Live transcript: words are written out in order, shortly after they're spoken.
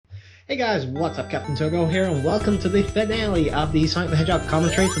Hey guys, what's up? Captain Turbo here, and welcome to the finale of the Sonic the Hedgehog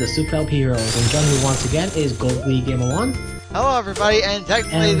commentary for the Super LP Heroes. And joining me once again is Gold League Gamer 1. Hello everybody, and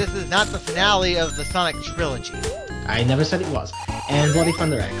technically this is not the finale of the Sonic Trilogy. I never said it was. And Bloody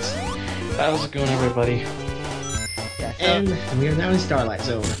Thunder X. How's it going, everybody? Yeah, And we are now in Starlight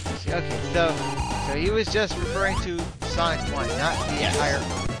Zone. Okay, so he was just referring to Sonic 1, not the entire...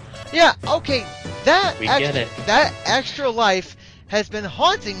 Yeah, okay, that extra life has been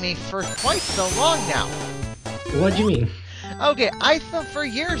haunting me for quite so long now. What do you mean? Okay, I thought for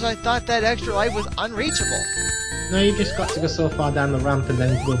years I thought that extra life was unreachable. No, you just got to go so far down the ramp and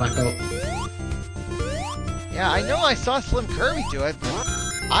then go back up. Yeah, I know I saw Slim Kirby do it, but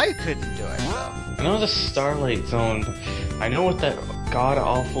I couldn't do it, though. I know the Starlight Zone. I know with that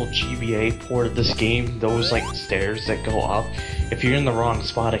god-awful GBA port of this game, those like stairs that go up, if you're in the wrong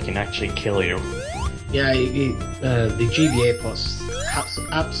spot, it can actually kill you. Yeah, the GBA port's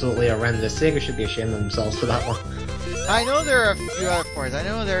absolutely horrendous. Sega should be ashamed of themselves for that one. I know there are a few other ports. I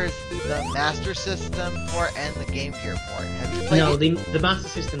know there's the Master System port and the Game Gear port. Have you played the Master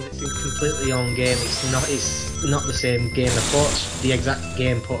System is a completely own game. It's not the same game. The port's the exact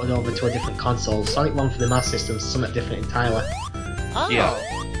game ported over to a different console. Sonic 1 for the Master System is something different entirely. Oh, yeah.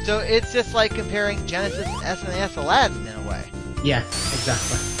 So it's just like comparing Genesis and SNES Aladdin in a way. Yeah,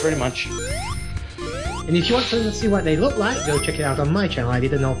 exactly. Pretty much. And if you want to see what they look like, go check it out on my channel. I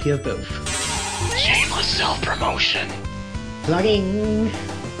did an LP of both. Shameless self-promotion. Plugging!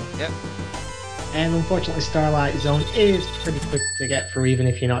 Yep. And unfortunately Starlight Zone is pretty quick to get through even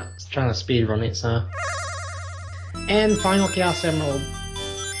if you're not trying to speedrun it, so... And final Chaos Emerald.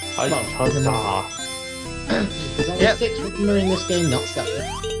 Huzzah. There's only 6 remember in this game, not 7.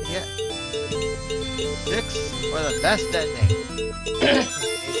 Yep. 6 for the best ending.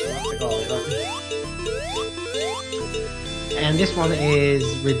 And this one is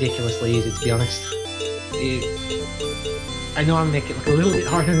ridiculously easy, to be honest. I know I'm making it look a little bit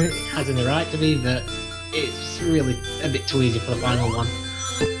harder than it has any right to be, but it's really a bit too easy for the final one.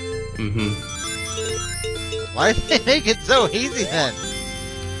 Why did they make it so easy then?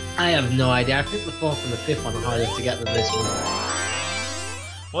 I have no idea. I think the 4th and the 5th one are harder to get than this one.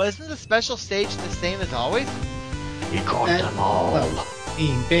 Well, isn't the special stage the same as always? You got them all. Well,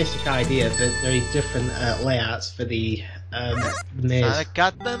 the basic idea, but very different layouts for the maze. Sonic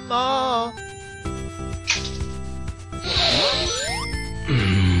got them all.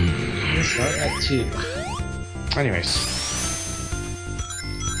 Let's start at 2. Anyways.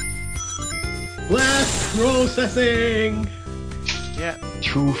 Blast processing! Yeah.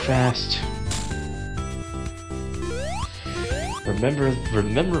 Too fast.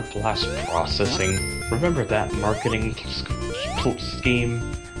 Remember blast processing? Remember that marketing scheme?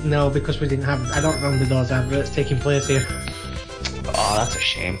 No, because we didn't have... I don't remember those adverts taking place here. Oh, that's a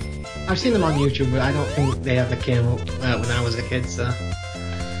shame. I've seen them on YouTube, but I don't think they ever came up when I was a kid, so...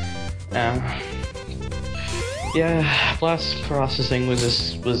 Yeah, blast processing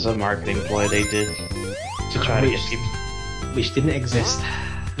was a marketing ploy they did to try to get people... Which didn't exist.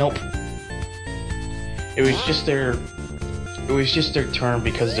 Nope. It was just their term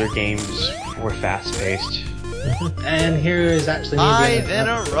because their games were fast-paced. And here is actually... 5 in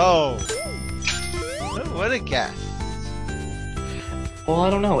a row! Who would have guessed? Well, I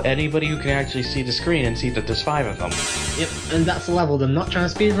don't know. Anybody who can actually see the screen and see that there's 5 of them. Yep, and that's the level. I'm not trying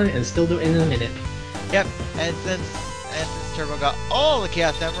to speedrun it and still do it in a minute. Yep, and since Turbo got all the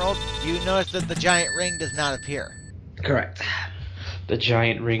Chaos Emeralds, you notice that the giant ring does not appear. Correct. The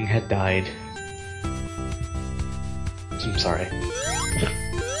giant ring had died. I'm sorry.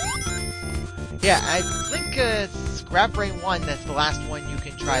 Yeah, I think Scrap Ring 1, that's the last one you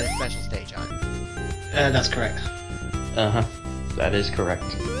can try the special stage on. That's correct. Uh-huh. That is correct.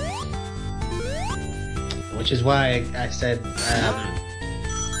 Which is why I said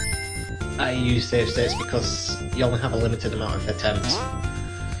I use save states because you only have a limited amount of attempts.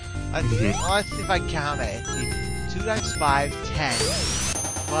 Let's see if I can count it. Let's see. 2 times 5, 10.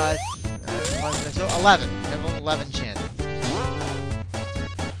 Plus, so 11. I have 11 chances.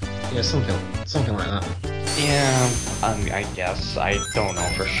 Yeah, something like that. Yeah, I guess. I don't know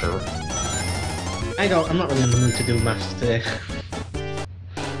for sure. I'm not really in the mood to do maths today.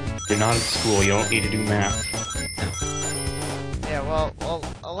 You're not at school, you don't need to do math. Yeah, well,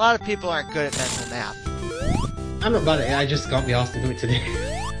 a lot of people aren't good at mental math. I'm not bad at it, I just can't be asked to do it today.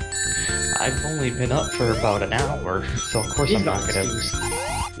 I've only been up for about an hour, so of course I'm not gonna...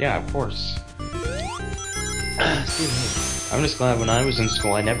 Yeah, of course. I'm just glad when I was in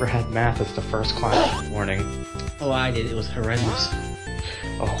school I never had math as the first class in the morning. Oh, I did. It was horrendous.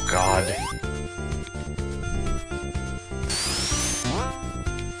 Oh, God.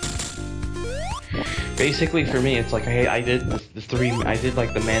 Basically, for me, it's like I did like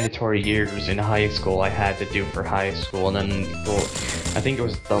the mandatory years in high school I had to do for high school, and then I think it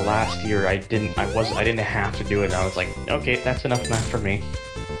was the last year I didn't have to do it. And I was like, okay, that's enough math for me.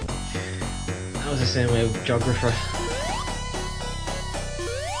 That was the same way with geographer.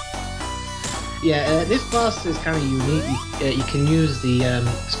 Yeah, this boss is kind of unique. You can use the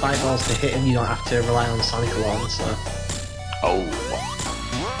spike balls to hit him. You don't have to rely on Sonic alone. So. Oh.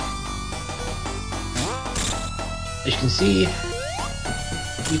 As you can see,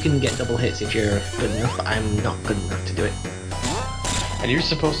 you can get double hits if you're good enough, but I'm not good enough to do it. And you're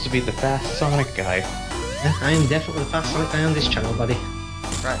supposed to be the fast Sonic guy. Yeah, I am definitely the fast Sonic guy on this channel, buddy.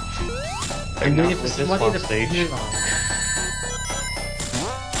 Right. I'm not doing it with for this somebody boss stage.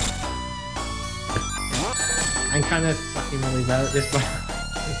 I'm kind of fucking really bad at this, but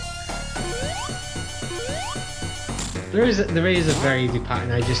there is a very easy pattern.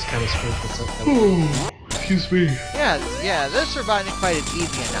 I just kind of sprinkled something. Excuse me. Yeah, this surviving fight is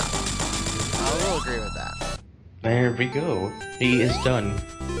easy enough. I will agree with that. There we go. He is done.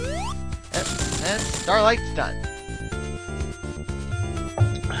 Yep, and Starlight's done.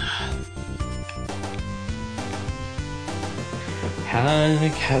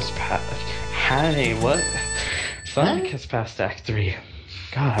 Sonic has passed. Hi, what? Sonic has passed Act 3.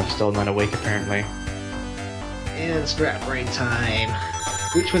 God, I'm still not awake apparently. And scrap brain time.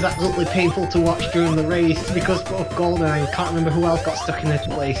 Which was absolutely painful to watch during the race because both Gold and I can't remember who else got stuck in this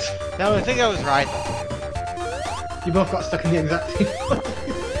place. No, I think I was right. You both got stuck in the exact same place.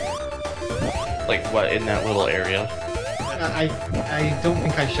 Like what, in that little area? I don't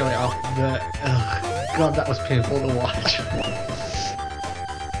think I showed it off, but God, that was painful to watch.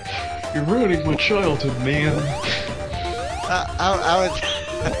 You're ruining my childhood, man.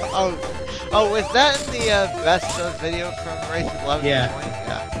 Oh, was that in the best of video from Race 11? Yeah.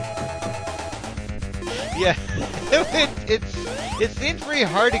 Yeah. it seems pretty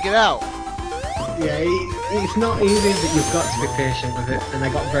hard to get out. Yeah, it's not easy, but you've got to be patient with it, and I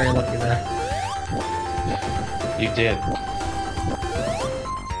got very lucky there. You did.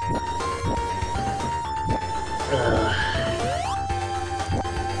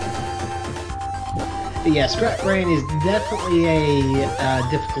 Yeah, Scrap Brain is definitely a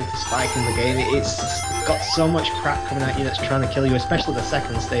difficulty spike in the game. It's got so much crap coming at you that's trying to kill you, especially the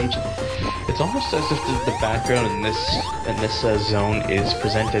second stage. It's almost as if the background in this zone is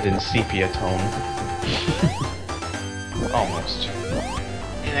presented in sepia tone. Almost.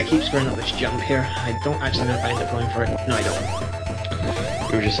 And I keep screwing up this jump here. I don't actually know if I end up going for it. No, I don't.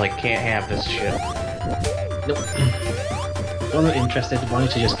 You were just like, can't have this shit. Nope. I'm not interested.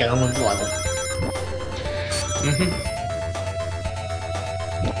 Wanted to just get on with the level.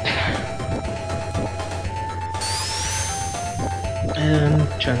 And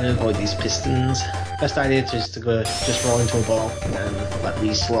trying to avoid these pistons. Best idea is to go just roll into a ball and let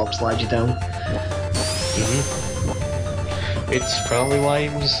these slopes slide you down. It's probably why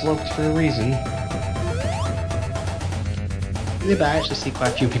it was sloped for a reason. Yeah, but I actually see quite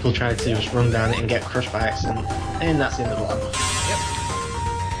a few people trying to just run down it and get crushed by accident, and that's the end of the level. Yep.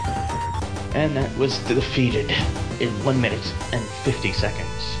 And that was defeated in 1 minute and 50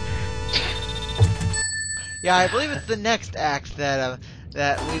 seconds. Yeah, I believe it's the next act that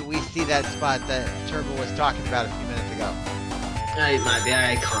we see that spot that Turbo was talking about a few minutes ago. It might be.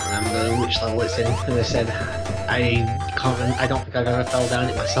 I can't remember which level it's in. As I said, I don't think I've ever fell down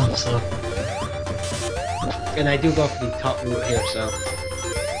it myself. So, and I do go for the top route here. So,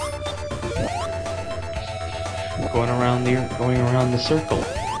 going around the circle,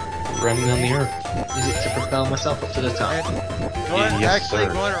 running on the earth. Is it to propel myself up to the top? Actually,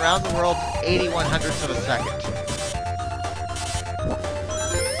 going around the world 81/100ths of a second.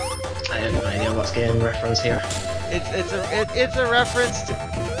 I have no idea what's getting reference here. It's a reference to.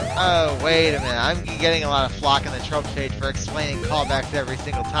 Oh, wait a minute! I'm getting a lot of flack on the trope page for explaining callbacks every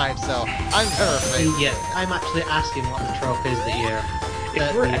single time, so I'm gonna rephrase. Yeah, I'm actually asking what the trope is that you're.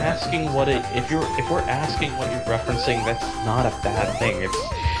 If we're asking what you're referencing, that's not a bad thing. It's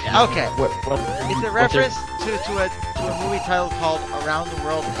okay. It's a reference to a movie title called Around the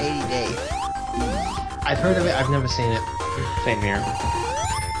World in 80 Days. I've heard of it. I've never seen it. Same here.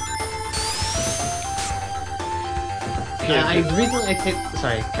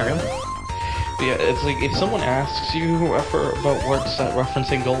 Sorry, carry on. Yeah, it's like if someone asks you about what's that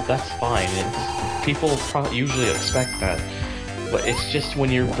referencing gold, that's fine. People usually expect that. But it's just when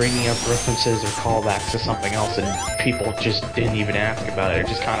you're bringing up references or callbacks to something else and people just didn't even ask about it.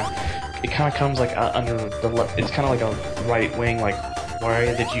 It kind of comes like under the. It's kind of like a right wing, like why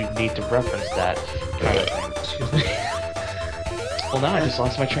did you need to reference that kind of thing. Excuse me. Well, now I just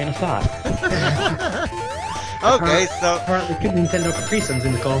lost my train of thought. Okay, so apparently Nintendo Capri Sun's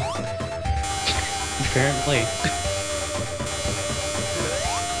in the call. Apparently.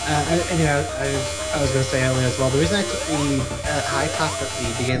 Anyway, I was going to say earlier as well, the reason I took the high path at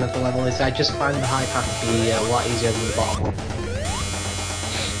the beginning of the level is I just find the high path to be a lot easier than the bottom one.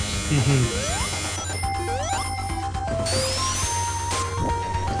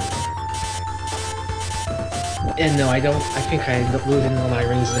 And no, I don't. I think I end up losing all my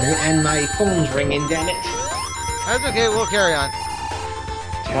rings and my phone's ringing, damn it. That's okay, we'll carry on.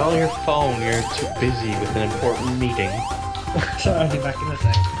 Tell your phone you're too busy with an important meeting. So I'll be back in a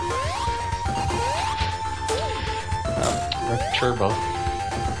sec. Turbo.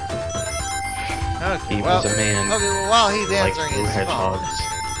 Okay, He well, was a man. Okay, well, while he's like answering his phone. hedgehogs.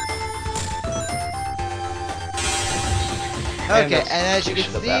 Okay, and as you can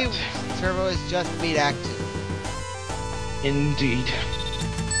see, Turbo is just beat Act 2. Indeed.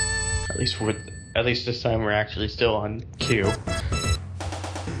 At least this time we're actually still on cue.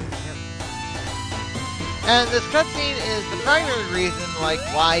 And this cutscene is the primary reason, like,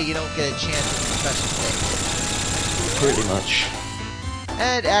 why you don't get a chance at the special stage. Pretty much.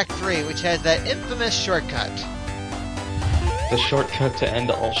 And Act 3, which has that infamous shortcut. The shortcut to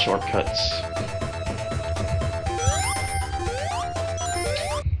end all shortcuts.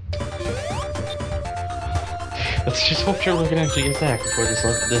 Let's just hope you're looking at you back before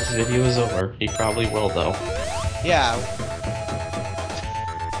this video is over. He probably will, though. Yeah.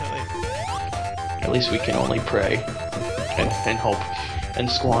 At least we can only pray. And hope. And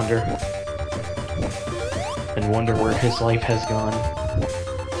squander. And wonder where his life has gone.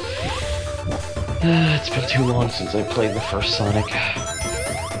 It's been too long since I played the first Sonic.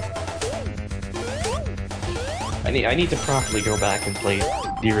 I need to properly go back and play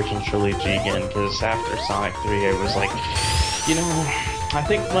the original trilogy again, because after Sonic 3 I was like, you know, I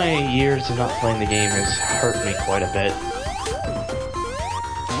think my years of not playing the game has hurt me quite a bit.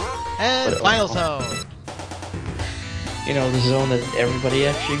 And final zone. You know, the zone that everybody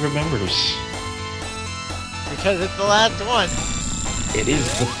actually remembers. Because it's the last one. It is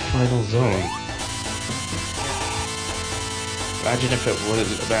the final zone. Imagine if it was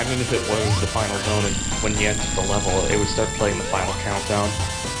the final zone, and when you entered the level, it would start playing the final countdown.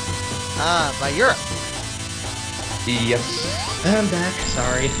 Ah, by Europe. Yes. I'm back,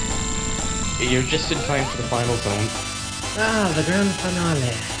 sorry. You're just in time for the final zone. Ah, the grand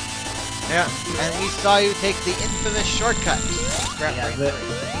finale. Yeah, and we saw you take the infamous shortcut. Yeah, but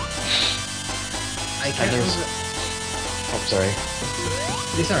I can't remember. Oh, sorry.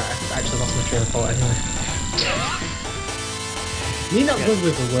 It's alright, I actually lost my train of thought anyway. You're not good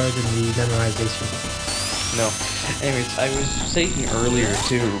with the word and the memorization. No. Anyways, I was saying earlier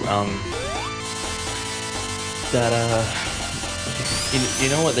too, that you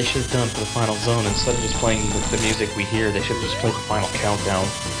know what they should have done for the final zone? Instead of just playing the music we hear, they should have just played the final countdown.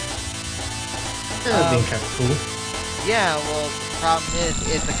 That would have been kind of cool. Yeah, well, the problem is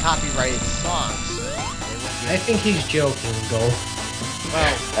it's a copyrighted song, so I think he's joking, Go.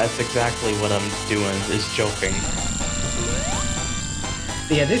 Well, that's exactly what I'm doing, is joking.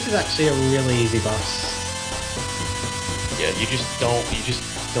 But yeah, this is actually a really easy boss. Yeah, you just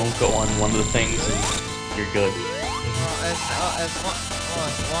don't go on one of the things and you're good. well, as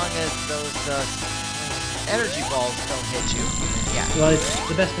long as those energy balls don't hit you, yeah. Well,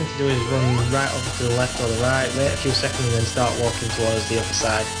 the best thing to do is run right over to the left or the right, wait a few seconds, and then start walking towards the other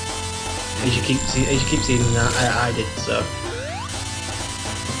side. As you keep seeing that, I did so.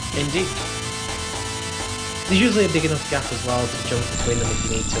 Indeed. There's usually a big enough gap as well to jump between them if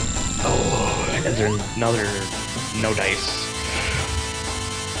you need to. Oh, and there's another no dice.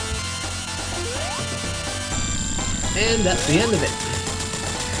 And that's the end of it.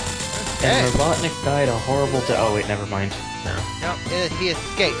 And Robotnik died a horrible death. Oh wait, never mind. No. No, he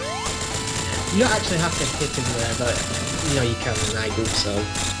escaped. You don't actually have to hit him there, but you know you can, and I do, so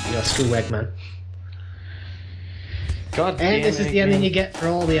you know, screw Eggman. God and damn this is it, the ending man. you get for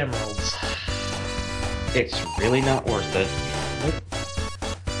all the emeralds. It's really not worth it.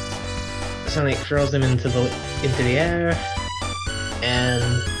 Sonic throws them into the air,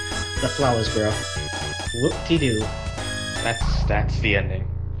 and the flowers grow. Whoop-de-doo. That's the ending.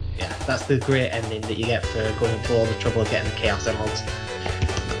 Yeah, that's the great ending that you get for going through all the trouble of getting the Chaos Emeralds.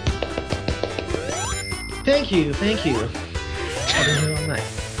 Thank you. I've been here all night.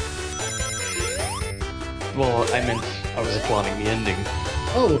 Well, I meant I was applauding the ending.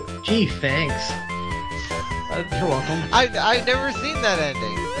 Oh, gee, thanks. You're welcome. I've never seen that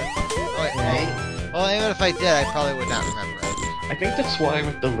ending. Well, even if I did, I probably would not remember it. I think that's why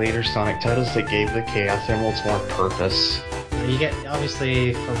with the later Sonic titles they gave the Chaos Emeralds more purpose. You get,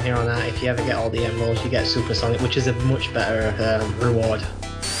 obviously, from here on out, if you ever get all the emeralds, you get Super Sonic, which is a much better reward.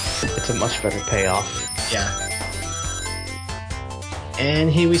 It's a much better payoff. Yeah. And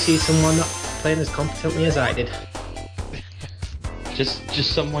here we see someone not playing as competently as I did.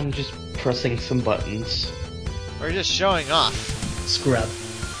 just someone just pressing some buttons. Or just showing off. Scrub.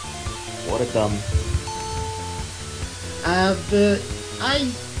 What a dumb.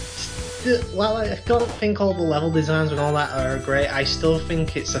 But while I don't think all the level designs and all that are great, I still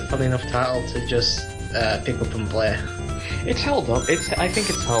think it's a fun enough title to just pick up and play. It's held up. I think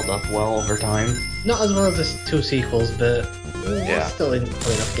it's held up well over time. Not as well as the 2 sequels, but yeah, it's still a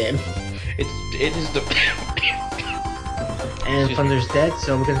fun enough game. It is the. And Thunder's dead,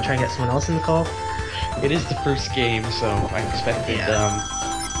 so we're gonna try and get someone else in the call. It is the first game, so I expected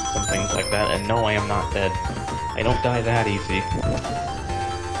something like that. And no, I am not dead. I don't die that easy.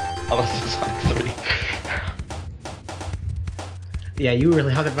 Unless it's Sonic 3. Yeah, you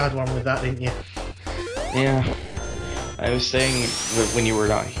really had a bad one with that, didn't you? Yeah. I was saying that when you were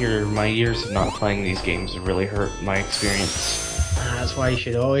not here, my years of not playing these games really hurt my experience. That's why you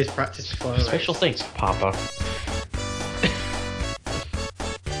should always practice before. Special thanks, Papa.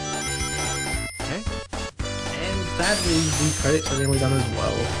 Okay. And sadly, the credits are nearly done as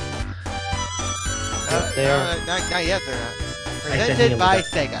well. Not yet, they're not. Presented by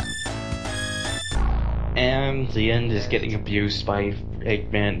Sega. And the end is getting abused by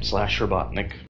Eggman / Robotnik.